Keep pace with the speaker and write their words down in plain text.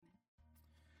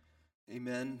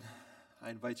Amen. I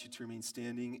invite you to remain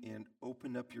standing and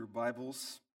open up your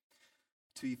Bibles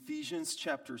to Ephesians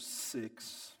chapter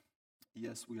 6.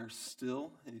 Yes, we are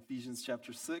still in Ephesians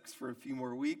chapter 6 for a few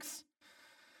more weeks.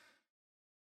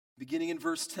 Beginning in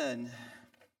verse 10,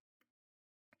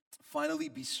 finally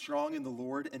be strong in the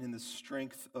Lord and in the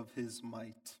strength of his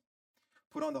might.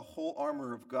 Put on the whole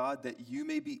armor of God that you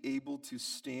may be able to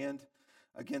stand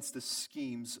against the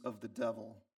schemes of the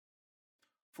devil.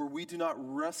 For we do not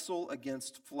wrestle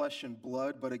against flesh and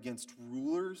blood, but against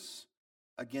rulers,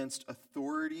 against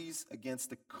authorities, against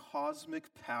the cosmic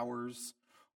powers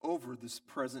over this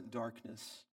present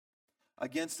darkness,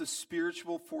 against the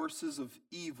spiritual forces of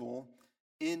evil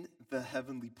in the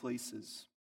heavenly places.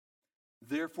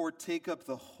 Therefore, take up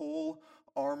the whole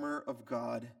armor of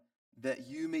God, that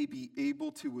you may be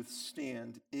able to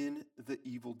withstand in the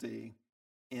evil day,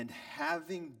 and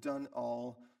having done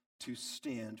all, to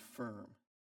stand firm.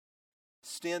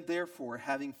 Stand therefore,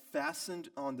 having fastened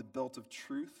on the belt of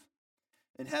truth,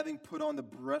 and having put on the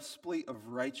breastplate of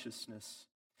righteousness,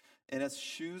 and as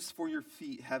shoes for your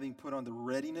feet, having put on the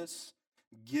readiness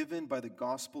given by the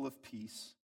gospel of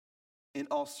peace. In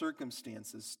all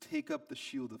circumstances, take up the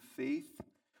shield of faith,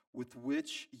 with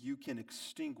which you can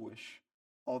extinguish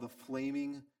all the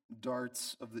flaming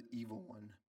darts of the evil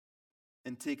one,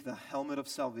 and take the helmet of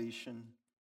salvation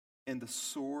and the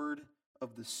sword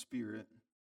of the Spirit,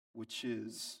 which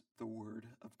is the word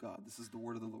of God. This is the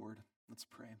word of the Lord. Let's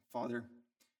pray. Father,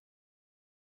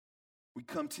 we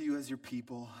come to you as your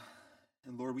people,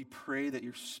 and Lord, we pray that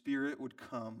your Spirit would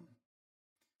come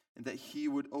and that he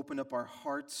would open up our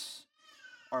hearts,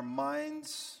 our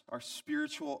minds, our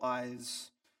spiritual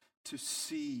eyes to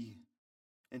see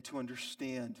and to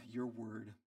understand your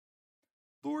word.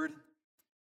 Lord,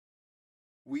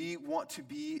 we want to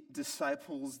be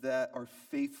disciples that are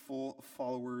faithful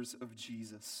followers of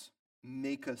Jesus.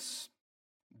 Make us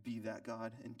be that,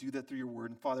 God, and do that through your word.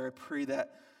 And Father, I pray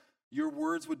that your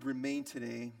words would remain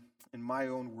today, and my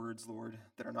own words, Lord,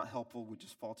 that are not helpful would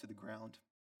just fall to the ground.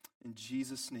 In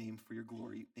Jesus' name, for your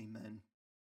glory, amen.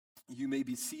 You may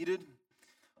be seated.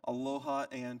 Aloha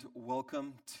and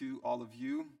welcome to all of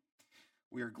you.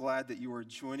 We are glad that you are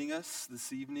joining us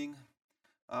this evening.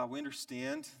 We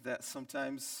understand that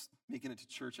sometimes making it to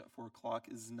church at 4 o'clock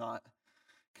is not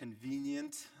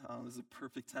convenient. This is a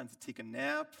perfect time to take a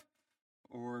nap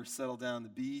or settle down on the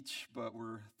beach, but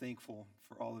we're thankful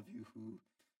for all of you who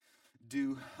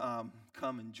do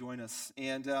come and join us.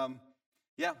 And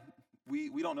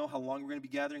we don't know how long we're going to be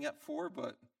gathering at 4,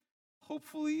 but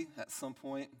hopefully at some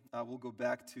point we'll go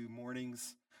back to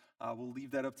mornings. We'll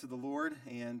leave that up to the Lord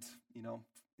and,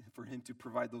 for him to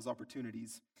provide those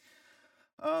opportunities.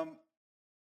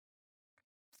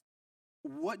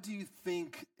 What do you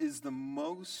think is the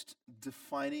most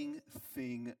defining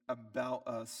thing about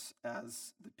us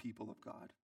as the people of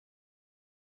God?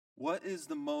 What is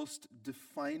the most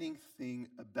defining thing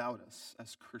about us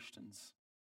as Christians?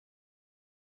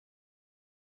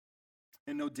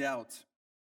 And no doubt,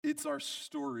 it's our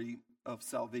story of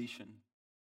salvation.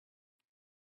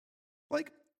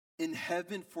 Like in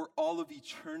heaven for all of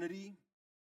eternity,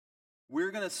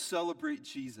 we're going to celebrate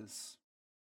Jesus.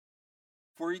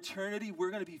 For eternity, we're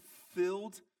going to be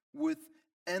filled with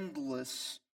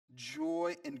endless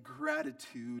joy and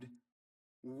gratitude,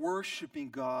 worshiping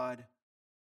God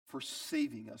for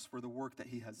saving us, for the work that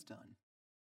he has done.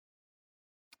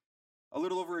 A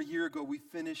little over a year ago, we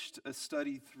finished a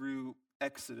study through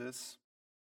Exodus,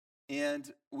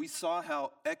 and we saw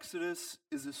how Exodus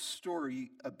is a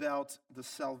story about the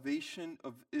salvation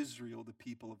of Israel, the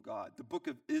people of God. The book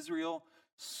of Israel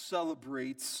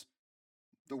celebrates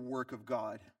the work of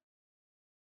God.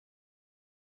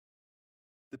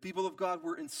 The people of God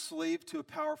were enslaved to a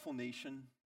powerful nation.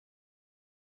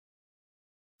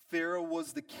 Pharaoh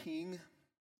was the king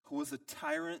who was a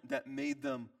tyrant that made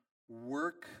them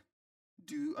work,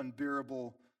 do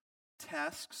unbearable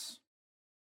tasks.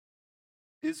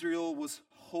 Israel was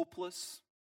hopeless.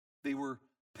 They were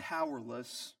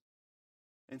powerless.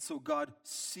 And so God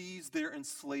sees their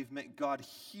enslavement. God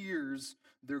hears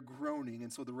their groaning.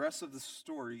 And so the rest of the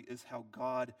story is how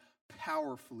God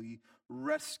powerfully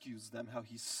rescues them, how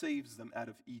he saves them out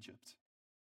of Egypt.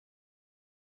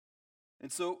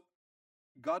 And so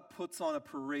God puts on a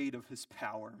parade of his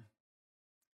power.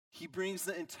 He brings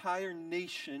the entire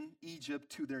nation,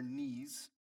 Egypt, to their knees.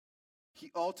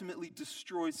 He ultimately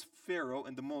destroys Pharaoh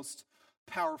and the most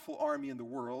powerful army in the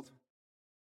world.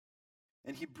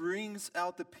 And he brings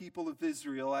out the people of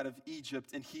Israel out of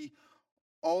Egypt, and he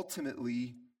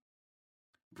ultimately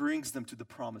brings them to the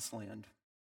promised land.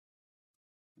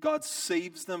 God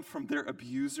saves them from their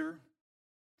abuser.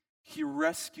 He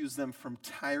rescues them from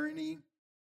tyranny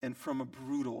and from a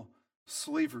brutal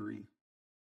slavery.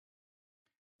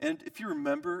 And if you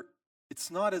remember, it's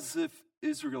not as if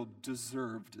Israel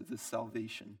deserved this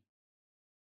salvation.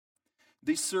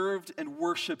 They served and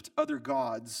worshiped other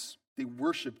gods. They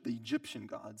worshiped the Egyptian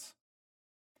gods.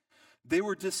 They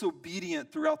were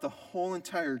disobedient throughout the whole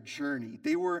entire journey.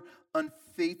 They were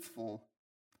unfaithful.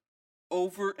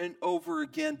 Over and over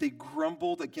again, they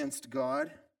grumbled against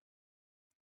God.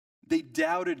 They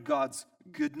doubted God's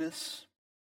goodness.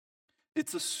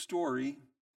 It's a story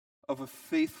of a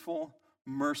faithful,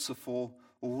 merciful,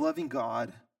 loving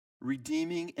God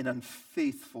redeeming an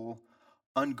unfaithful,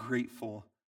 ungrateful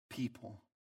people.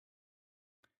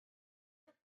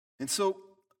 And so,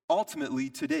 ultimately,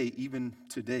 today, even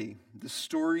today, the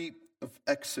story of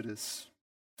Exodus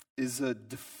is a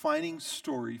defining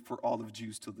story for all of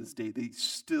Jews to this day. They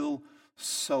still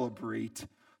celebrate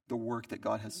the work that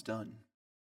God has done.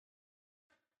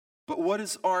 But what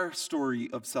is our story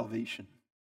of salvation?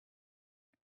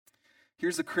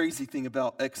 Here's the crazy thing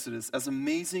about Exodus. As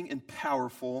amazing and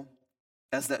powerful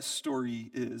as that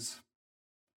story is,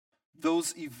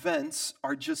 those events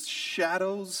are just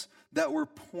shadows that were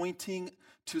pointing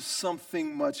to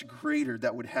something much greater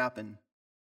that would happen.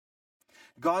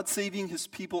 God saving his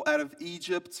people out of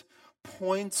Egypt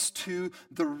points to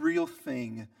the real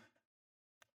thing,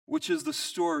 which is the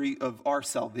story of our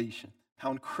salvation. How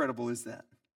incredible is that?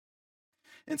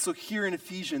 And so here in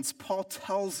Ephesians, Paul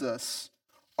tells us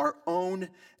our own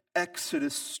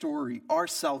Exodus story, our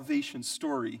salvation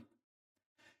story.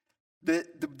 The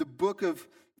book of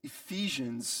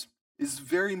Ephesians is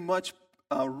very much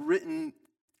written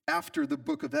after the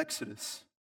book of Exodus.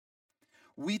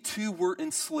 We too were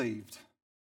enslaved.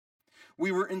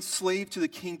 We were enslaved to the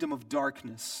kingdom of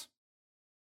darkness.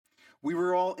 We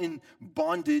were all in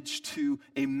bondage to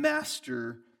a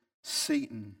master,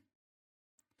 Satan.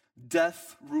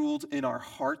 Death ruled in our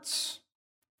hearts.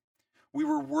 We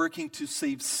were working to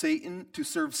serve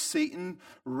Satan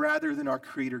rather than our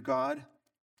Creator God.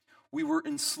 We were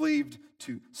enslaved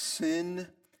to sin,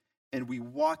 and we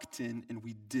walked in and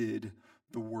we did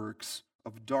the works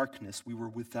of darkness. We were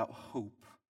without hope.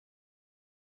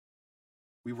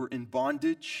 We were in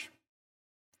bondage,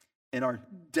 and our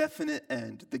definite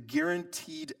end, the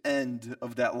guaranteed end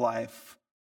of that life,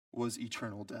 was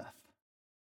eternal death.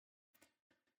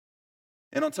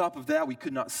 And on top of that, we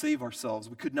could not save ourselves.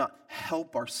 We could not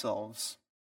help ourselves.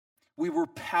 We were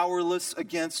powerless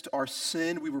against our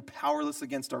sin. We were powerless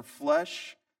against our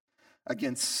flesh,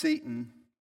 against Satan.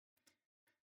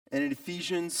 And in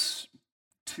Ephesians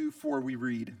 2:4 we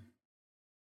read,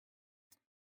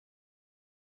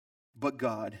 "But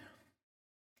God,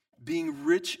 being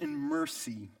rich in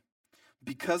mercy,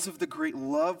 because of the great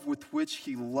love with which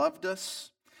he loved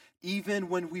us, even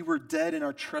when we were dead in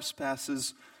our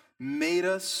trespasses, made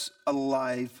us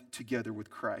alive together with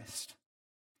Christ.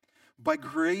 By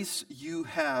grace you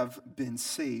have been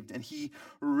saved, and he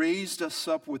raised us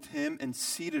up with him and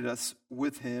seated us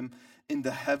with him in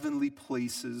the heavenly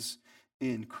places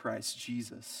in Christ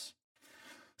Jesus,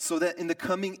 so that in the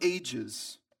coming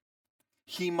ages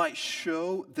he might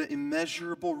show the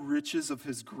immeasurable riches of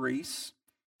his grace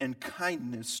and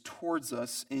kindness towards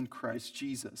us in Christ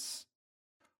Jesus.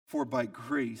 For by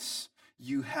grace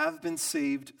you have been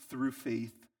saved through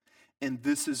faith, and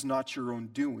this is not your own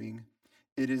doing.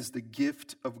 It is the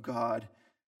gift of God,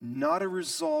 not a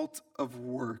result of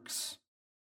works,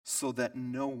 so that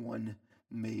no one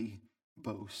may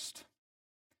boast."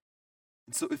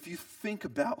 And so if you think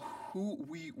about who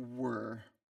we were,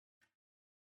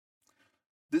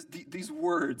 these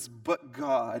words, "but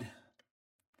God,"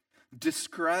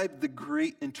 describe the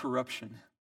great interruption.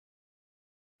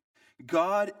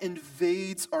 God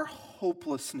invades our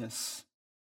hopelessness.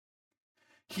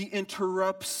 He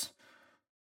interrupts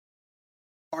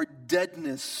our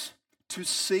deadness to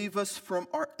save us from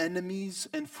our enemies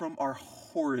and from our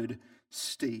horrid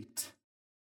state.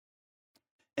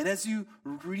 And as you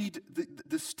read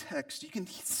this text, you can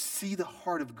see the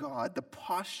heart of God, the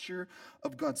posture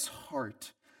of God's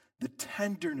heart, the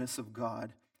tenderness of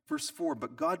God. Verse 4,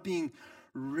 "But God being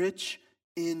rich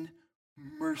in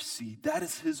mercy," that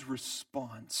is his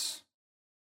response.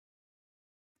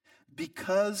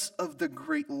 "Because of the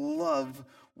great love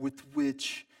with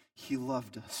which he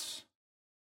loved us."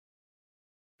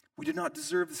 We do not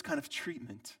deserve this kind of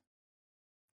treatment.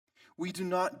 We do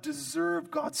not deserve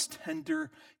God's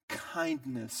tender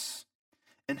kindness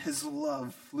and his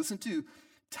love. Listen to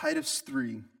Titus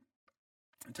 3.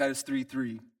 Titus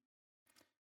 3:3.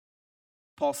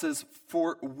 Paul says,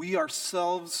 "For we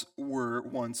ourselves were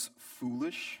once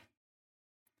foolish,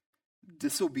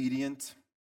 disobedient,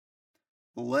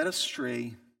 led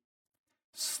astray,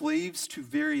 slaves to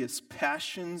various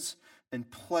passions and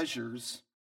pleasures,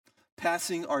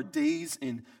 passing our days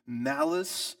in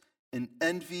malice and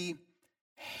envy,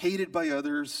 hated by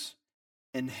others,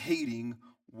 and hating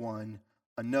one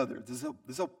another. This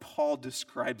is how Paul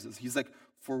describes us. He's like,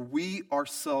 for we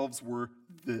ourselves were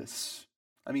this.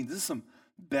 I mean, this is some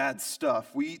bad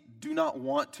stuff. We do not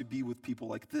want to be with people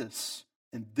like this.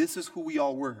 And this is who we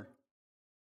all were.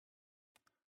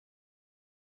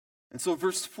 And so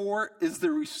verse 4 is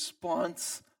the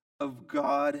response of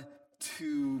God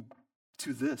to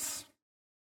this.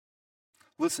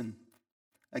 Listen,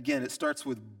 again, it starts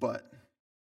with but.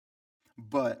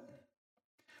 But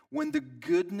when the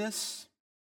goodness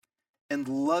and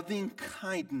loving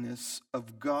kindness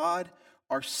of God,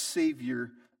 our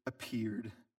Savior,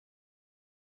 appeared,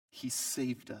 he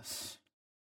saved us.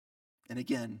 And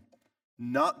again,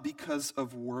 not because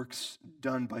of works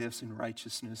done by us in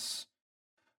righteousness,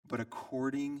 but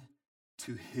according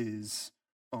to his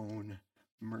own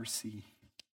mercy.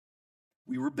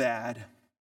 We were bad,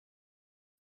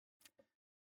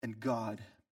 and God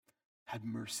had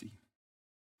mercy.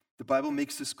 The Bible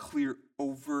makes this clear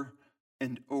over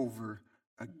and over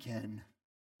again.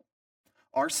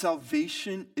 Our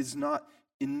salvation is not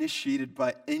initiated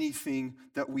by anything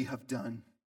that we have done.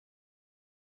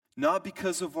 Not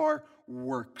because of our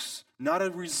works, not a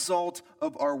result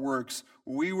of our works.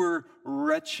 We were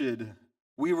wretched.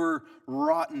 We were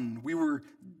rotten. We were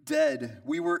dead.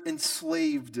 We were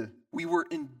enslaved. We were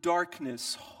in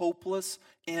darkness, hopeless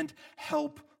and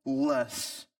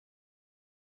helpless.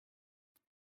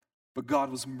 But God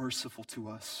was merciful to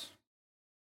us.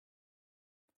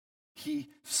 He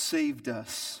saved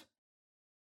us.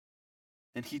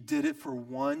 And he did it for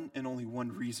one and only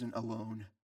one reason alone.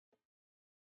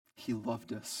 He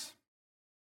loved us.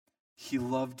 He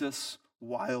loved us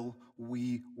while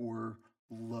we were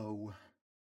low.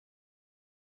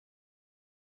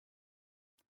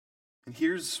 And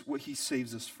here's what he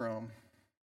saves us from.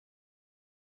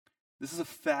 This is a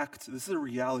fact. This is a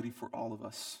reality for all of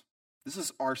us. This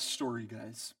is our story,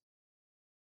 guys.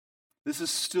 This is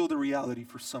still the reality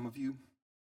for some of you.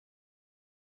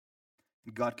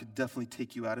 And God could definitely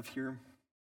take you out of here.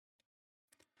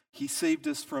 He saved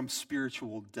us from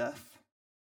spiritual death.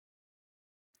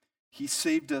 He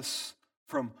saved us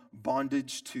from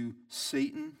bondage to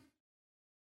Satan.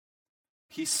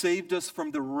 He saved us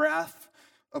from the wrath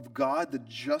of God, the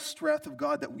just wrath of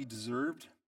God that we deserved.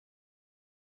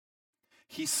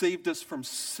 He saved us from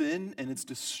sin and its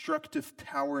destructive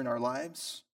power in our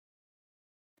lives.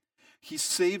 He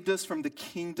saved us from the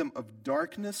kingdom of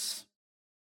darkness.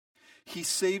 He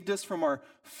saved us from our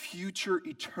future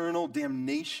eternal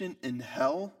damnation in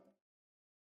hell.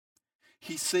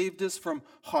 He saved us from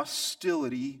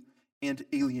hostility and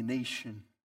alienation.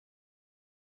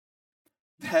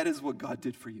 That is what God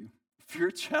did for you. If you're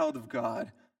a child of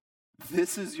God,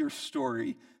 this is your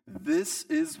story. This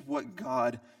is what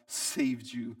God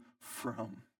saved you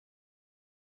from.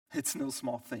 It's no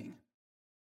small thing.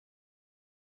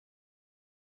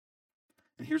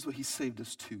 And here's what he saved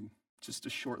us to. Just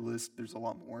a short list, there's a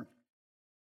lot more.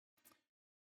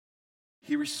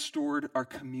 He restored our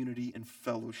community and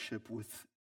fellowship with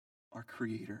our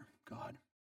Creator, God.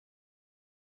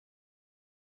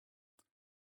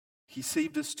 He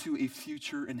saved us to a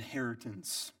future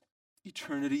inheritance,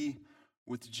 eternity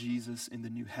with Jesus in the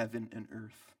new heaven and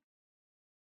earth.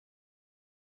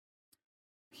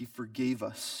 He forgave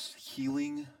us,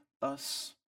 healing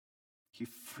us. He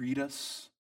freed us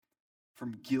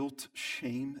from guilt,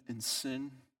 shame, and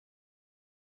sin.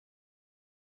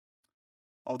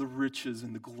 All the riches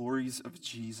and the glories of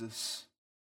Jesus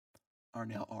are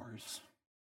now ours.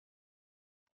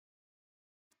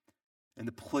 And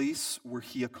the place where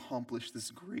he accomplished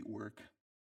this great work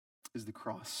is the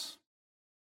cross.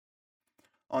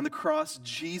 On the cross,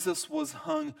 Jesus was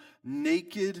hung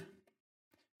naked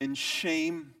in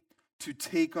shame to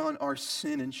take on our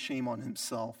sin and shame on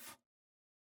himself.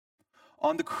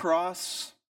 On the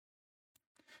cross,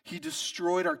 he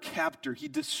destroyed our captor. He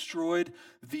destroyed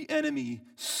the enemy,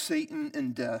 Satan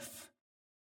and death.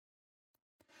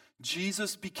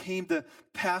 Jesus became the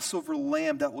Passover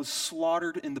lamb that was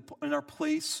slaughtered in our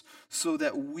place so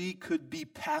that we could be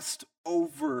passed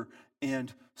over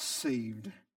and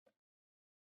saved.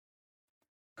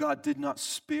 God did not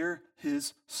spare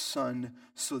his son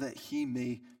so that he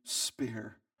may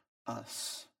spare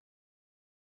us.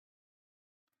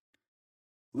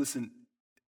 Listen,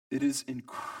 it is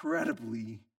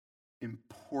incredibly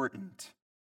important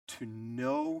to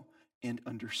know and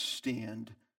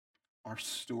understand our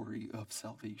story of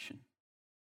salvation.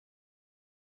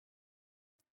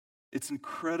 It's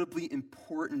incredibly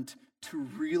important to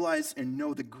realize and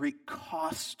know the great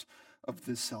cost of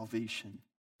this salvation,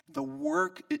 the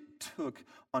work it took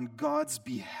on God's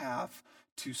behalf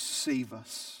to save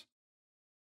us.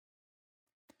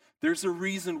 There's a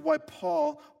reason why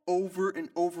Paul over and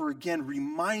over again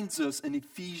reminds us in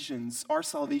Ephesians our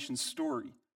salvation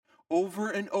story. Over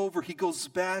and over, he goes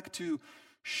back to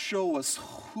show us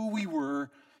who we were,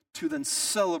 to then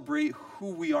celebrate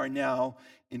who we are now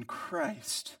in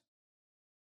Christ.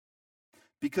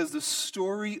 Because the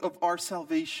story of our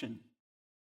salvation,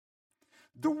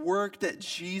 the work that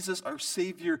Jesus, our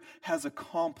Savior, has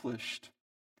accomplished,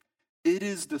 it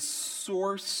is the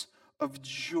source of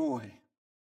joy.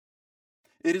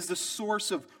 It is the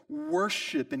source of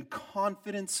worship and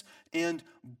confidence and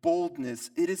boldness.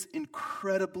 It is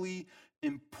incredibly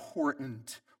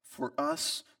important for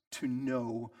us to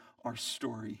know our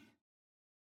story.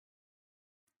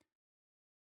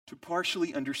 To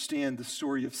partially understand the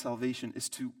story of salvation is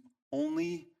to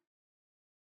only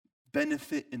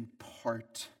benefit in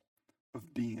part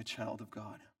of being a child of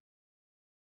God.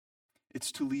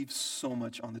 It's to leave so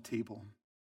much on the table.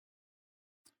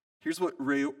 Here's what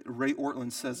Ray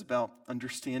Ortlund says about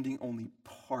understanding only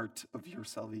part of your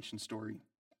salvation story.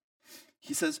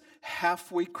 He says,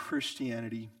 halfway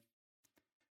Christianity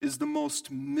is the most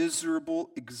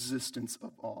miserable existence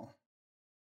of all.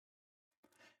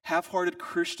 Half-hearted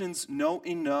Christians know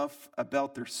enough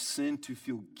about their sin to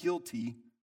feel guilty,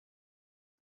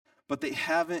 but they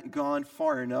haven't gone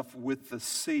far enough with the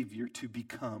Savior to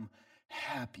become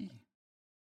happy.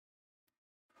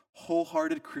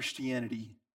 Wholehearted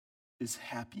Christianity is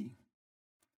happy,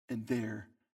 and there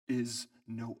is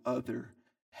no other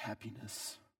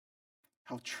happiness.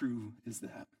 How true is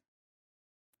that?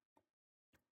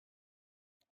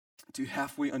 To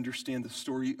halfway understand the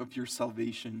story of your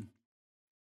salvation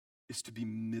is to be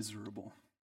miserable.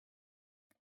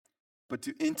 But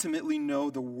to intimately know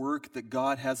the work that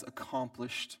God has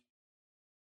accomplished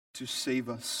to save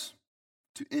us,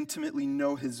 to intimately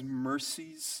know his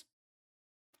mercies,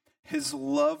 his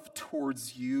love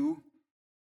towards you,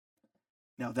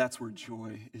 now that's where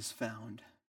joy is found.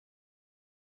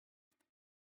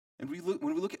 And when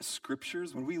we look at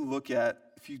scriptures,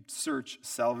 if you search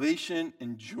salvation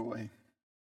and joy,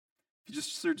 if you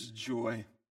just search joy,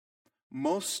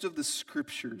 most of the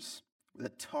scriptures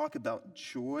that talk about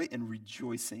joy and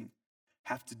rejoicing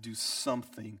have to do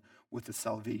something with the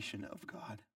salvation of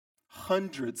God.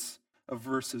 Hundreds of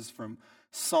verses from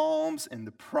Psalms and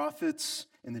the prophets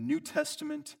in the New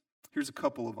Testament. Here's a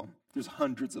couple of them. There's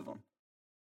hundreds of them.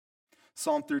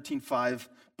 Psalm 13:5,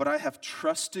 but I have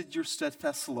trusted your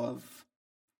steadfast love.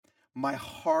 My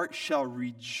heart shall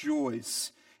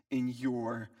rejoice in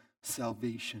your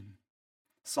salvation.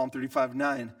 Psalm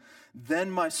 35:9, then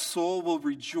my soul will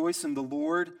rejoice in the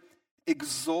Lord,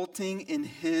 exulting in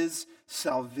his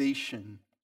salvation.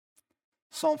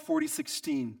 Psalm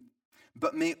 40:16,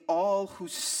 but may all who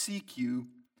seek you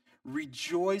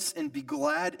rejoice and be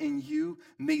glad in you.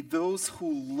 May those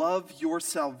who love your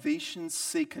salvation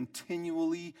say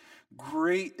continually,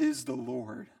 great is the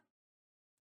Lord.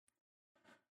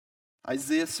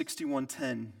 Isaiah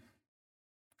 61:10,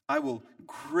 I will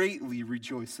greatly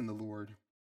rejoice in the Lord.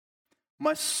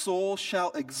 My soul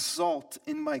shall exult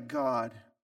in my God,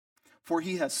 for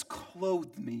he has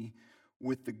clothed me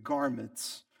with the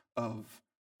garments of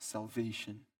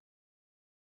salvation.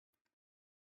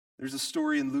 There's a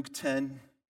story in Luke 10.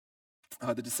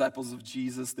 The disciples of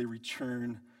Jesus, they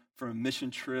return from a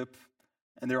mission trip,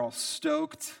 and they're all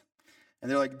stoked. And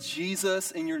they're like,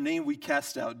 Jesus, in your name we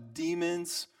cast out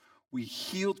demons, we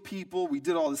healed people, we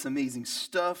did all this amazing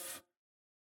stuff.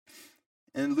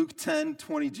 And Luke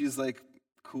 10:20, Jesus is like,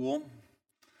 cool.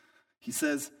 He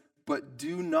says, but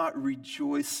do not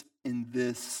rejoice in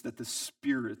this, that the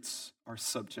spirits are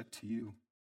subject to you.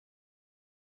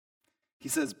 He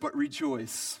says, but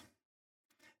rejoice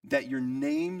that your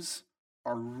names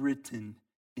are written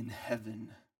in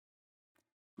heaven.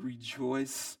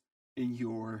 Rejoice in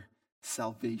your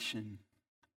salvation.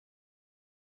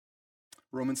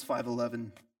 Romans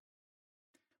 5:11.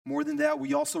 More than that,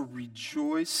 we also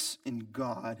rejoice in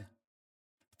God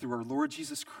through our Lord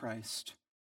Jesus Christ,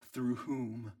 through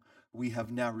whom we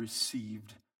have now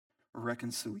received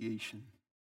reconciliation.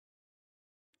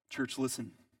 Church,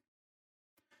 listen.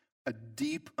 A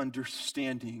deep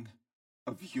understanding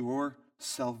of your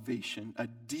salvation, a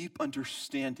deep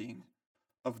understanding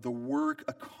of the work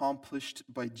accomplished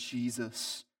by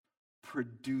Jesus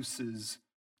produces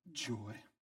joy.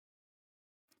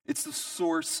 It's the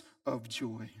source of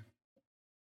joy.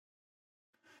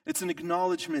 It's an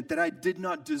acknowledgement that I did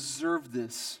not deserve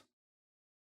this.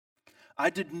 I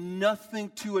did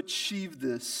nothing to achieve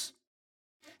this.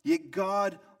 Yet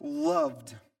God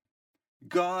loved,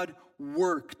 God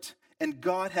worked, and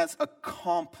God has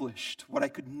accomplished what I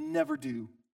could never do.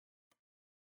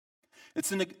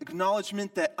 It's an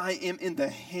acknowledgement that I am in the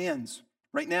hands.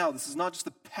 Right now, this is not just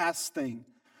a past thing,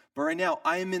 but right now,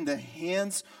 I am in the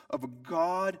hands of a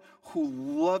God who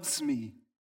loves me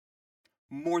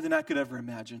more than I could ever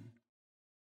imagine.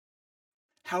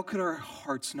 How could our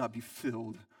hearts not be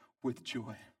filled with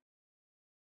joy?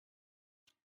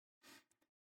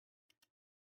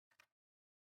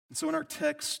 And so in our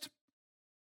text,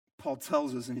 Paul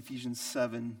tells us in Ephesians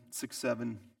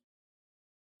 6:7,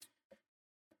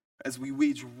 as we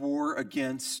wage war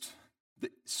against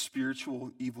the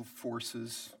spiritual evil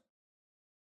forces,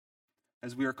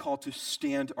 as we are called to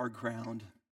stand our ground,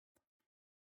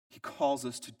 he calls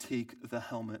us to take the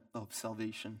helmet of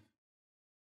salvation.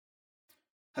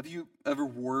 Have you ever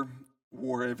wore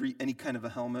any kind of a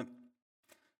helmet?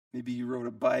 Maybe you rode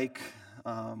a bike,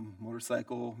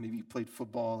 motorcycle, maybe you played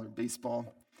football or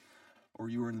baseball, or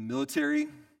you were in the military.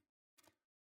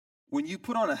 When you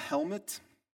put on a helmet,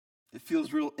 it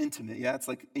feels real intimate. Yeah, it's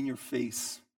like in your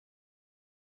face.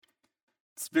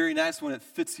 It's very nice when it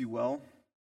fits you well.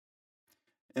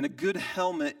 And a good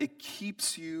helmet, it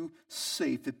keeps you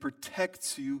safe. It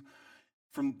protects you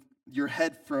from your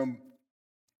head from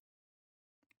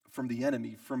the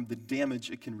enemy, from the damage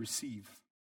it can receive.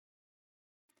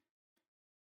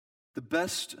 The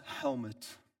best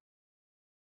helmet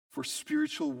for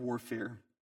spiritual warfare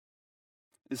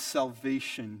is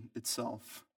salvation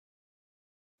itself.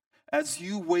 As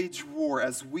you wage war,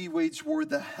 as we wage war,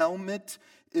 the helmet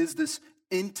is this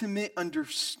intimate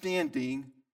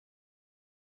understanding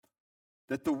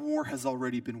that the war has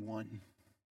already been won.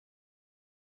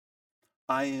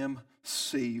 I am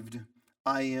saved.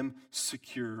 I am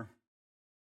secure.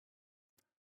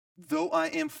 Though I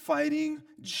am fighting,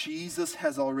 Jesus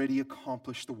has already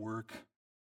accomplished the work.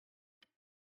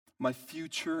 My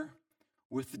future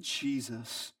with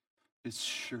Jesus is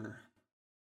sure.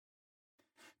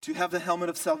 To have the helmet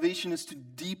of salvation is to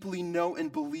deeply know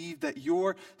and believe that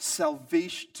your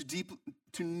salvation,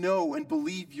 to know and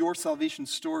believe your salvation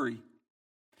story.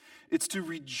 It's to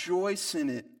rejoice in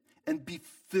it and be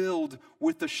filled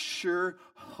with the sure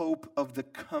hope of the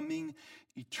coming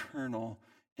eternal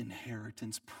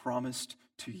inheritance promised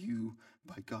to you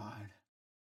by God.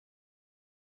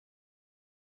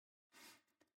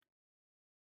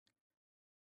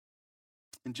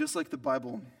 And just like the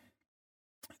Bible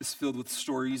is filled with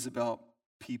stories about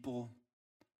people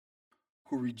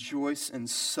who rejoice and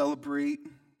celebrate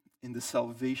in the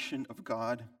salvation of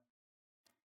God,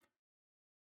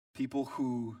 people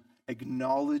who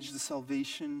acknowledge the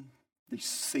salvation, they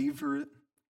savor it.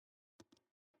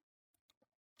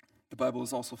 The Bible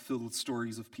is also filled with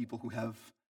stories of people who have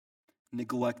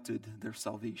neglected their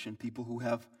salvation, people who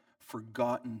have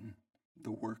forgotten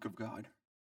the work of God.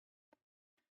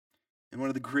 And one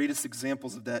of the greatest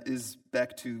examples of that is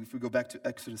if we go back to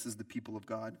Exodus, is the people of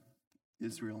God,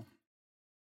 Israel.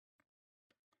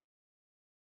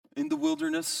 In the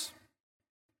wilderness,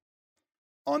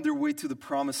 on their way to the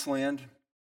promised land,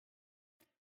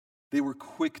 they were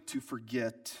quick to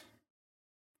forget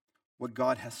what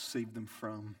God has saved them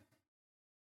from.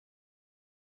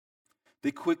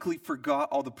 They quickly forgot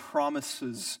all the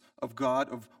promises of God,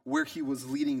 of where He was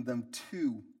leading them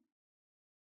to.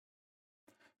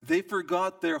 They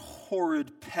forgot their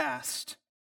horrid past,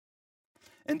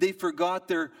 and they forgot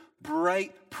their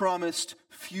bright, promised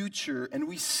future, and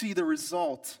we see the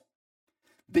result.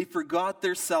 They forgot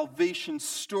their salvation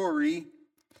story,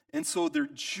 and so their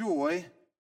joy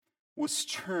was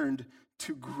turned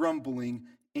to grumbling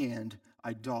and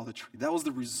idolatry. That was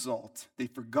the result. They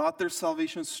forgot their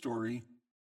salvation story,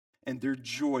 and their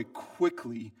joy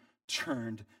quickly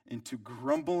turned into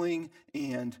grumbling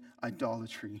and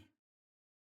idolatry.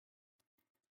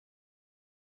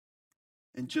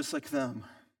 And just like them,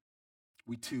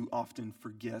 we too often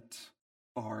forget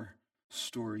our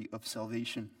story of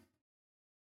salvation.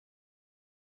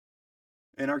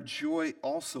 And our joy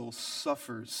also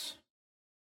suffers.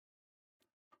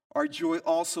 Our joy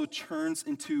also turns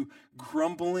into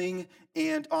grumbling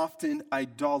and often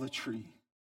idolatry.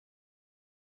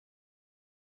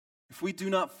 If we do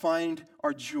not find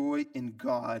our joy in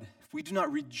God, if we do not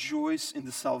rejoice in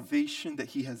the salvation that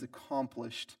He has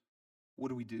accomplished, what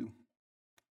do?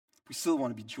 We still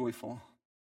want to be joyful.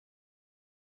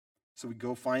 So we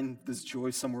go find this joy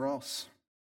somewhere else.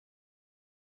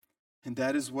 And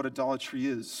that is what idolatry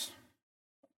is.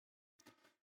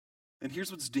 And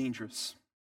here's what's dangerous.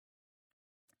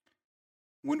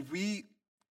 When we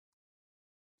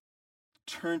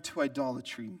turn to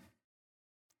idolatry,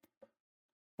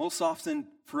 Most often,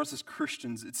 for us as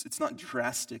Christians, it's not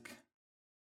drastic.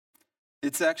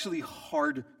 It's actually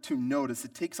hard to notice.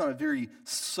 It takes on a very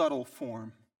subtle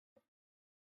form.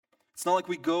 It's not like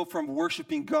we go from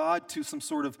worshiping God to some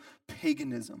sort of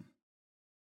paganism.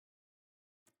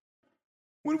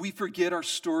 When we forget our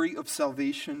story of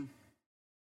salvation,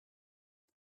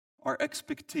 our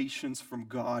expectations from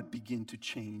God begin to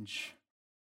change.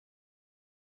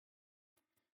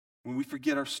 When we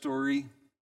forget our story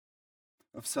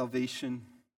of salvation,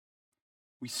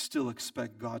 we still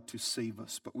expect God to save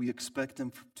us, but we expect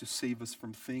Him to save us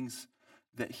from things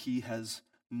that He has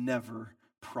never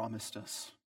promised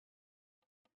us.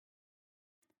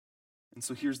 And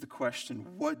so here's the question: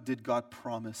 what did God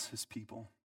promise His people?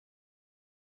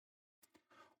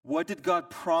 What did God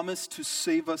promise to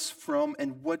save us from,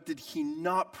 and what did He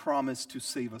not promise to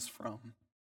save us from?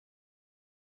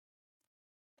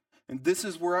 And this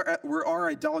is where our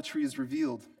idolatry is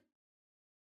revealed.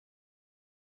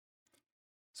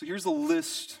 So here's a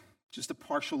list, just a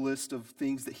partial list of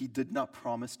things that He did not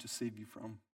promise to save you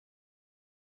from.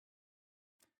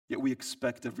 Yet we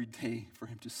expect every day for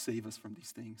Him to save us from these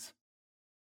things.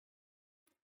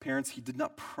 Parents, He did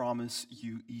not promise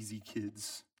you easy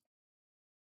kids.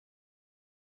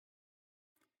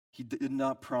 He did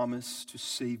not promise to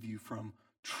save you from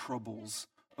troubles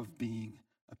of being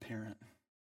a parent.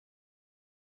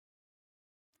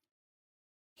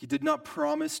 He did not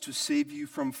promise to save you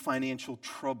from financial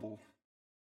trouble.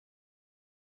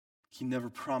 He never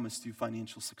promised you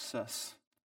financial success.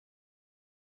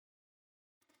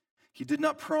 He did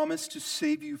not promise to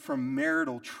save you from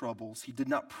marital troubles. He did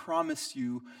not promise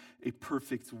you a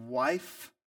perfect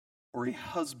wife or a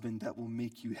husband that will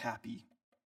make you happy.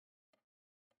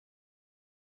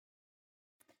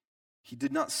 He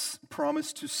did not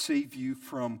promise to save you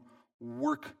from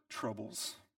work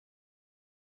troubles.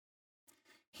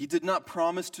 He did not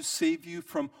promise to save you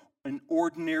from an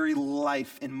ordinary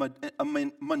life and a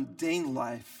mundane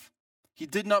life. He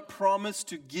did not promise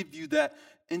to give you that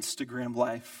Instagram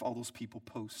life all those people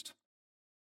post.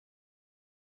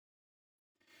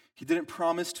 He didn't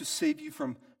promise to save you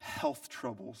from health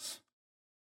troubles.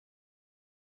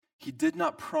 He did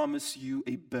not promise you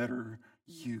a better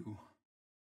you.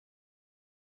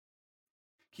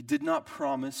 He did not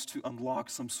promise to unlock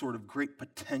some sort of great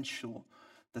potential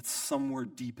that's somewhere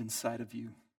deep inside of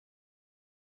you.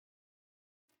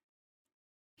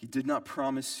 He did not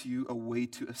promise you a way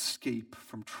to escape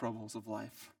from troubles of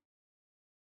life.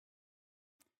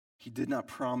 He did not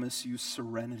promise you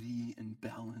serenity and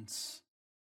balance.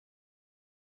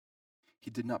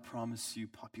 He did not promise you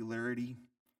popularity,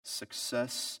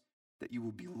 success, that you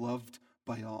will be loved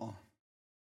by all.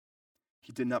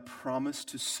 He did not promise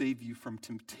to save you from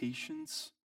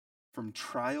temptations, from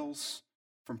trials,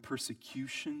 from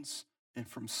persecutions, and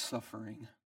from suffering.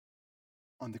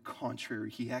 On the contrary,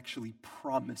 He actually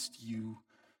promised you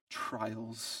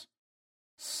trials,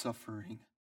 suffering,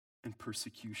 and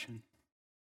persecution.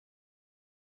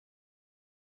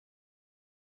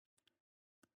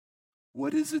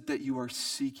 What is it that you are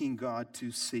seeking God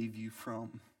to save you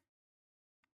from?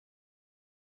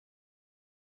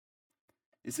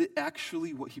 Is it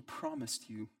actually what He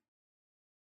promised you?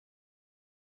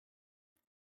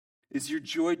 Is your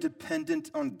joy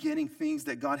dependent on getting things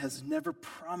that God has never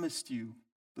promised you,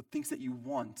 the things that you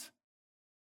want?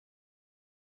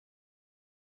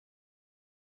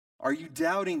 Are you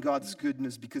doubting God's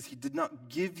goodness because He did not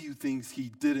give you things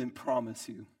He didn't promise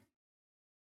you?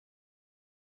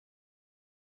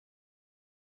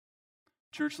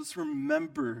 Church, let's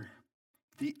remember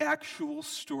the actual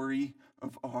story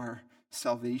of our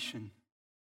salvation.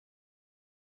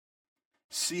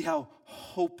 See how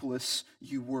hopeless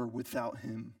you were without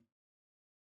Him.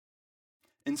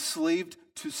 Enslaved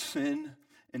to sin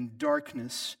and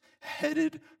darkness,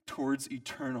 headed towards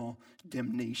eternal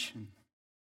damnation.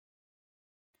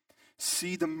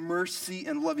 See the mercy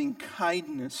and loving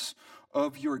kindness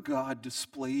of your God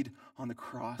displayed on the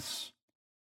cross.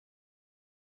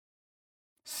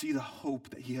 See the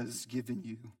hope that He has given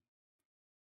you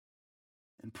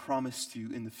and promised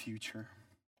you in the future.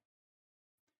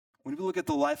 When we look at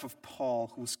the life of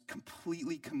Paul, who was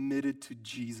completely committed to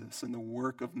Jesus and the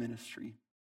work of ministry,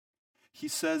 he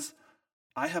says,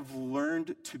 I have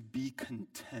learned to be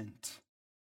content.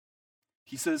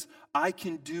 He says, I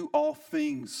can do all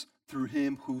things through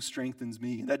Him who strengthens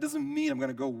me. And that doesn't mean I'm going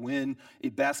to go win a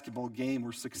basketball game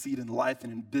or succeed in life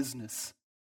and in business.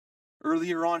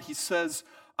 Earlier on, he says,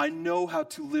 I know how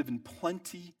to live in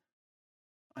plenty.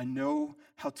 I know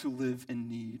how to live in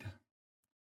need.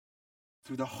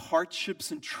 Through the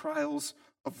hardships and trials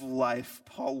of life,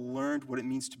 Paul learned what it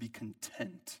means to be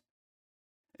content.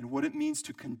 and what it means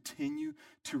to continue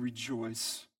to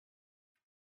rejoice.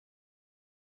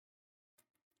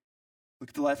 Look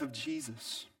at the life of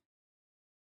Jesus.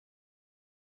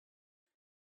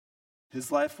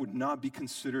 His life would not be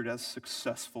considered as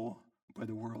successful by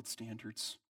the world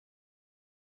standards.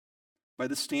 By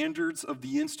the standards of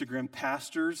the Instagram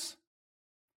pastors,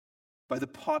 by the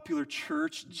popular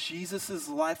church, Jesus'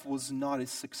 life was not a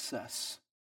success.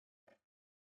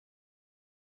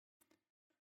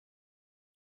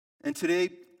 And today,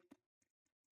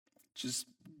 just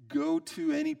go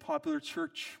to any popular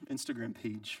church Instagram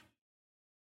page.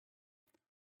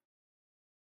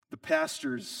 The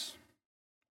pastors,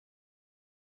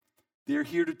 they're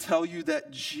here to tell you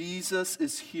that Jesus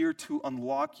is here to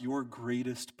unlock your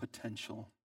greatest potential.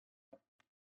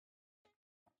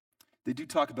 They do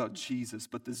talk about Jesus,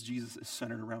 but this Jesus is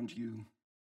centered around you.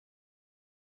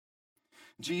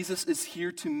 Jesus is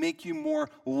here to make you more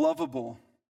lovable,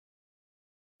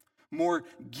 more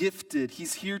gifted.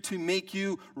 He's here to make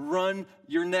you run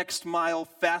your next mile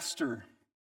faster.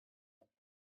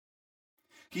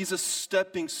 He's a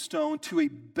stepping stone to a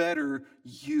better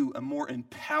you, a more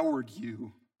empowered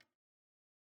you.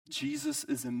 Jesus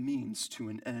is a means to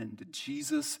an end.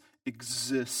 Jesus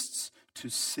exists to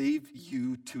save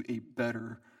you to a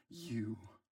better you.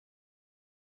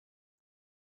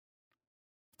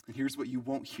 And here's what you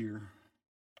won't hear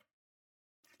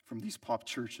from these pop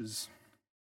churches.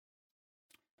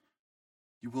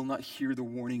 You will not hear the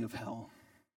warning of hell.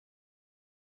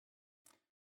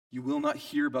 You will not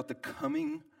hear about the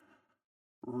coming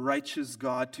righteous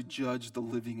God to judge the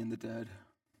living and the dead.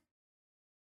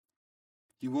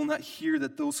 You will not hear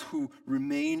that those who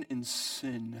remain in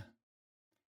sin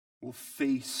will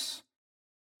face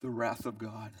the wrath of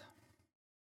God.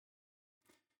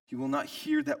 You will not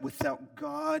hear that without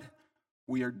God,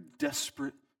 we are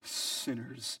desperate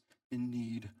sinners in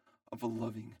need of a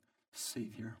loving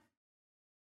Savior.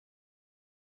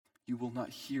 You will not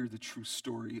hear the true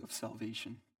story of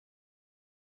salvation.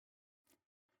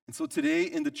 And so today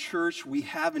in the church, we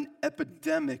have an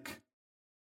epidemic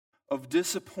of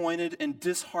disappointed and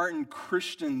disheartened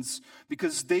Christians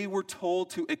because they were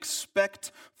told to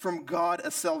expect from God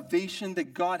a salvation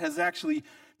that God has actually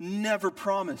never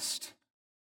promised.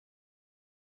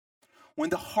 When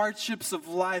the hardships of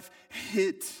life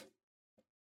hit,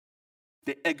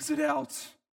 they exit out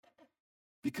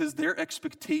because their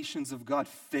expectations of God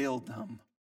failed them,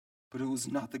 but it was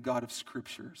not the God of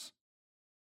Scriptures.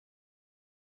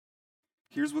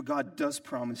 Here's what God does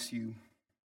promise you.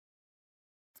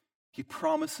 He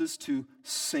promises to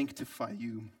sanctify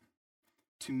you,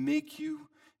 to make you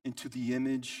into the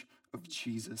image of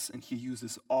Jesus. And he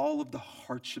uses all of the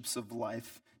hardships of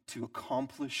life to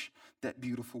accomplish that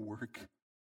beautiful work,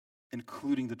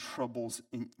 including the troubles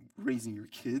in raising your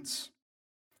kids,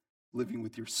 living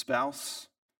with your spouse,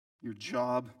 your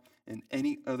job, and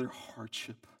any other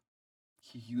hardship.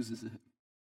 He uses it.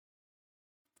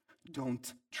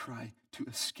 Don't try to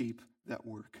escape that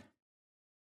work.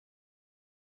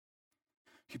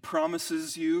 He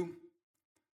promises you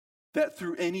that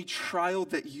through any trial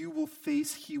that you will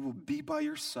face, he will be by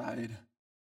your side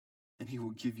and he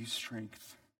will give you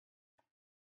strength.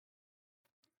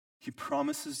 He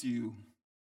promises you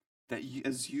that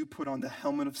as you put on the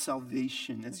helmet of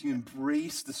salvation, as you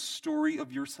embrace the story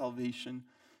of your salvation,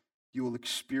 you will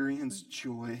experience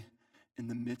joy in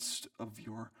the midst of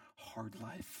your hard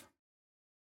life.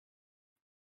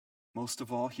 Most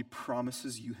of all, he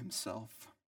promises you himself.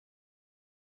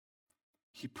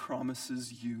 He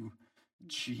promises you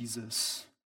Jesus.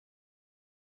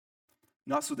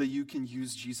 Not so that you can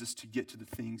use Jesus to get to the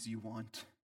things you want,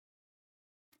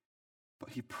 but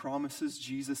he promises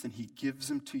Jesus and he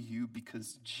gives him to you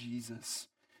because Jesus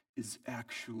is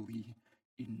actually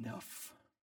enough.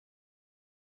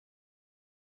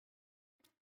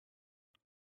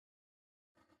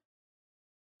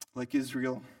 Like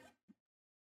Israel,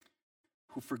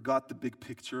 who forgot the big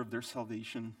picture of their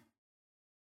salvation,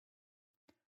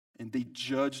 and they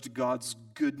judged God's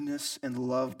goodness and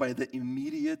love by the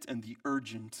immediate and the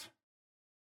urgent.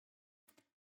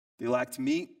 They lacked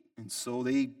meat, and so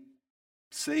they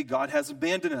say God has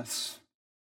abandoned us,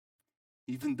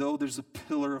 even though there's a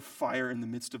pillar of fire in the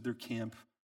midst of their camp,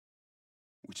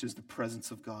 which is the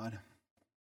presence of God.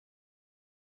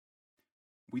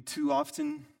 We too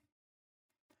often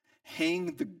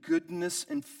hang the goodness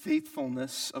and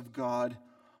faithfulness of God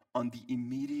on the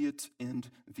immediate and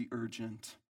the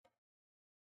urgent.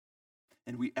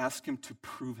 And we ask him to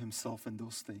prove himself in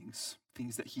those things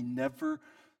that he never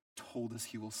told us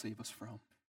he will save us from.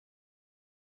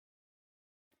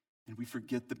 And we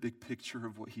forget the big picture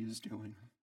of what he is doing.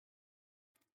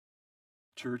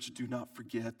 Church, do not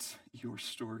forget your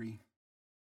story.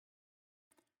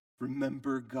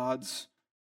 Remember God's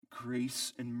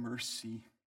grace and mercy.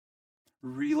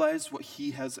 Realize what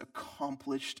he has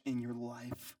accomplished in your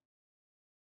life.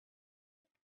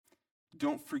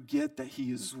 Don't forget that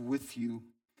he is with you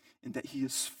and that he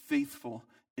is faithful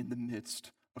in the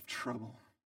midst of trouble.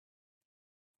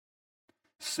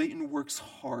 Satan works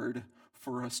hard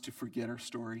for us to forget our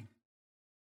story.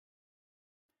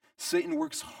 Satan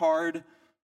works hard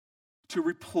to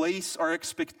replace our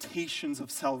expectations of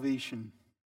salvation.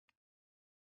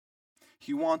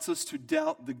 He wants us to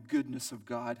doubt the goodness of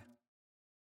God.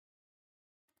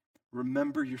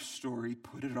 Remember your story.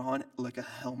 Put it on like a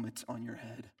helmet on your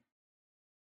head.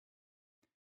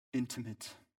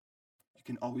 Intimate. You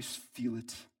can always feel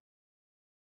it.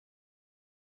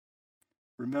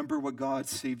 Remember what God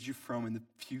saved you from and the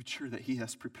future that he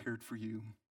has prepared for you.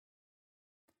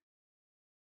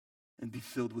 And be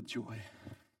filled with joy.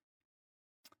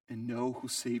 And know who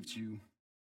saved you.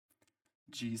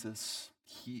 Jesus.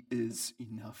 He is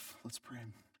enough. Let's pray.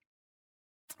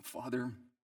 Father,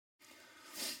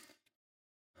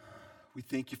 we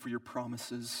thank you for your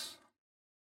promises.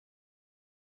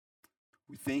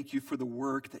 We thank you for the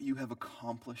work that you have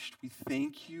accomplished. We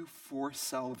thank you for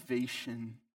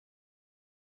salvation.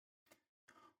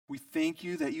 We thank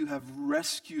you that you have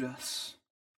rescued us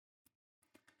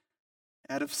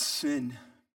out of sin,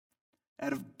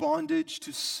 out of bondage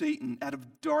to Satan, out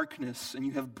of darkness, and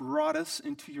you have brought us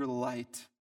into your light.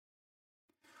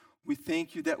 We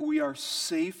thank you that we are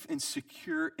safe and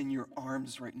secure in your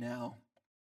arms right now.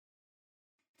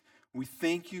 We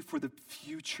thank you for the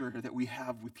future that we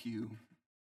have with you.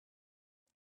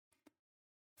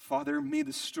 Father, may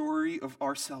the story of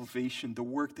our salvation, the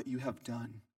work that you have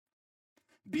done,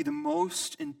 be the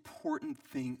most important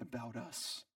thing about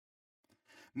us.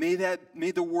 May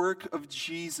the work of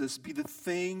Jesus be the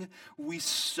thing we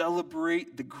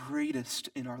celebrate the greatest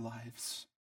in our lives.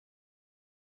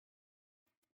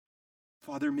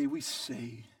 Father, may we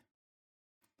say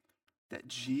that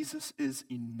Jesus is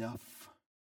enough.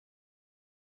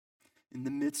 In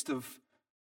the midst of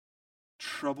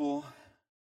trouble,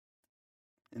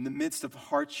 in the midst of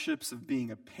hardships of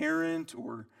being a parent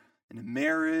or in a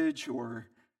marriage or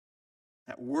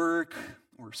at work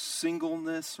or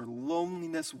singleness or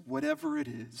loneliness, whatever it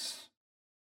is,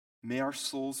 may our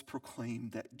souls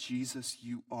proclaim that Jesus,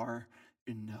 you are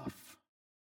enough.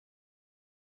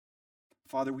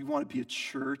 Father, we want to be a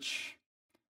church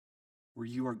where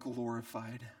you are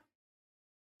glorified.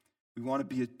 We want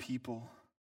to be a people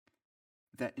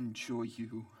that enjoy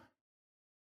you.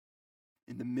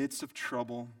 In the midst of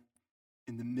trouble,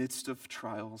 in the midst of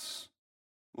trials,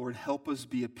 Lord, help us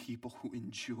be a people who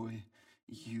enjoy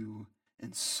you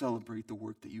and celebrate the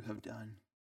work that you have done.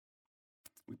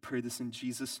 We pray this in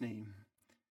Jesus' name.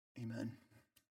 Amen.